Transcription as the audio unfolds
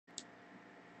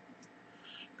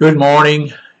Good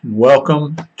morning and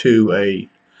welcome to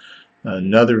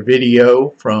another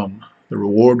video from the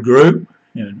reward group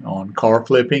on car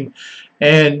flipping.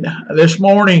 And this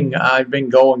morning I've been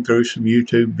going through some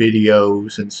YouTube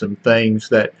videos and some things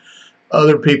that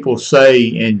other people say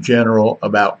in general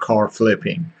about car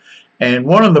flipping. And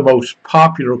one of the most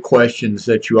popular questions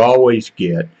that you always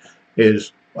get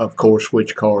is, of course,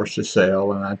 which cars to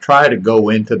sell. And I try to go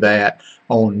into that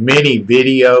on many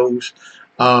videos.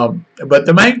 But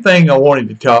the main thing I wanted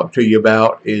to talk to you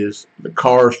about is the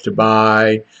cars to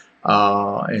buy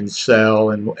and sell,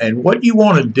 and what you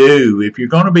want to do if you're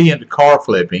going to be into car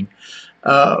flipping.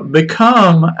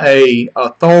 Become a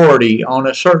authority on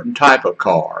a certain type of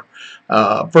car.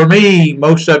 For me,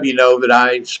 most of you know that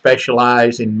I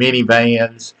specialize in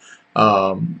minivans,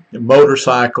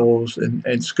 motorcycles,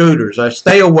 and scooters. I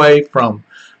stay away from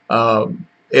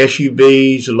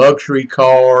SUVs, luxury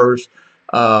cars,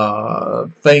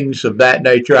 things of that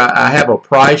nature. I have a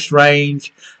price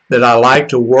range that I like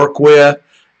to work with,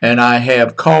 and I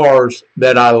have cars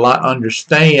that I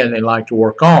understand and like to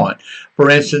work on. For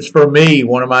instance, for me,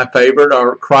 one of my favorite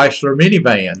are Chrysler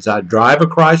minivans. I drive a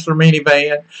Chrysler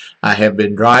minivan. I have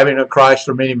been driving a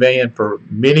Chrysler minivan for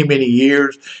many, many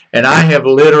years, and I have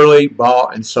literally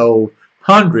bought and sold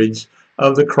hundreds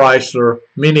of the Chrysler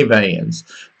minivans.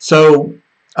 So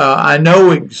I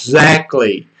know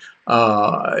exactly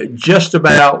just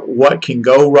about what can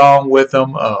go wrong with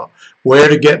them, where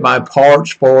to get my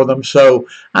parts for them. So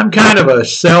I'm kind of a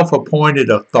self-appointed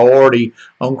authority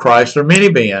on Chrysler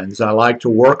minivans. I like to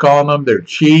work on them. They're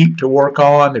cheap to work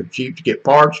on. They're cheap to get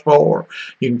parts for.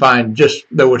 You can find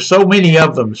there were so many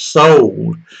of them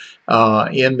sold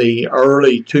in the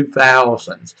early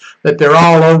 2000s that they're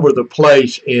all over the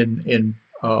place in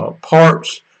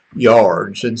parts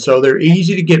yards, and so they're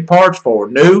easy to get parts for,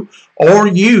 new or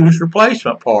used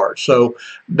replacement parts. So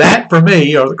that for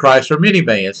me are the Chrysler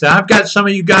minivans. Now I've got some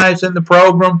of you guys in the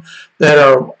program that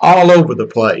are all over the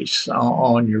place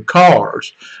on your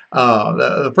cars.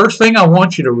 The first thing I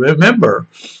want you to remember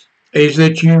is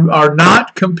that you are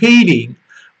not competing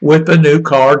with a new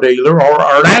car dealer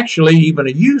or actually even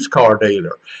a used car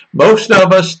dealer. Most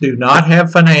of us do not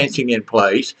have financing in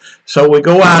place, so we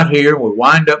go out here and we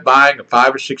wind up buying a $5,000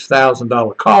 or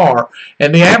 $6,000 car,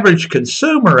 and the average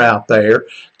consumer out there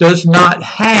does not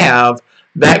have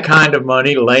that kind of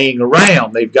money laying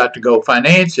around. They've got to go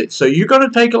finance it. So you're going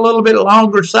to take a little bit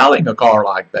longer selling a car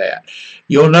like that.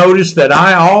 You'll notice that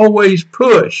I always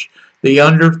push the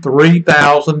under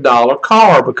 $3,000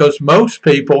 car, because most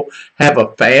people have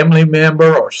a family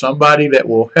member or somebody that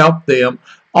will help them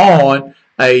on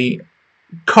a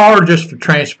car just for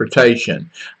transportation.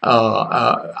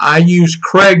 I use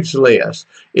Craigslist.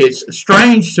 It's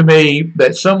strange to me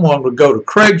that someone would go to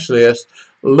Craigslist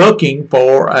looking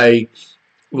for a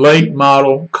late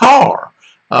model car.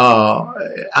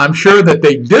 I'm sure that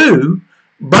they do,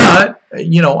 but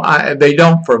you know, they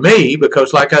don't for me,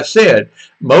 because like I said,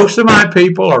 most of my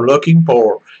people are looking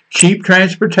for cheap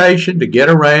transportation to get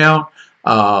around.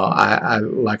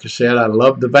 Like I said, I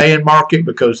love the van market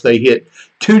because they hit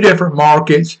two different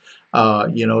markets.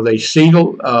 You know, they seat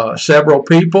several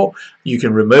people. You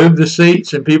can remove the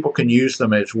seats and people can use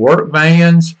them as work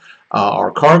vans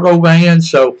or cargo vans.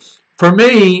 So for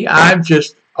me, I've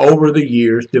just over the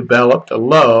years developed a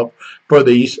love for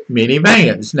these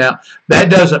minivans. Now, that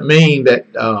doesn't mean that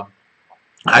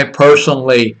I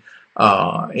personally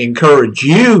encourage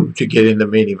you to get in the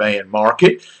minivan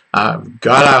market.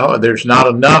 There's not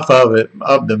enough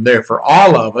of them there for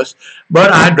all of us,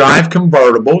 but I drive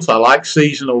convertibles. I like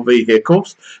seasonal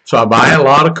vehicles, so I buy a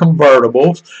lot of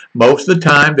convertibles. Most of the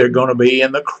time, they're going to be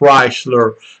in the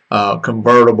Chrysler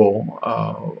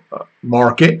convertible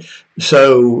market.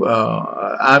 So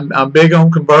I'm big on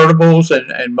convertibles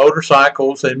and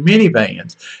motorcycles and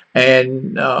minivans,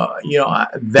 and you know,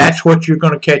 that's what you're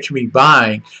going to catch me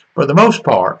buying for the most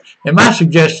part. And my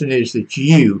suggestion is that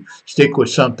you stick with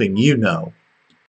something you know.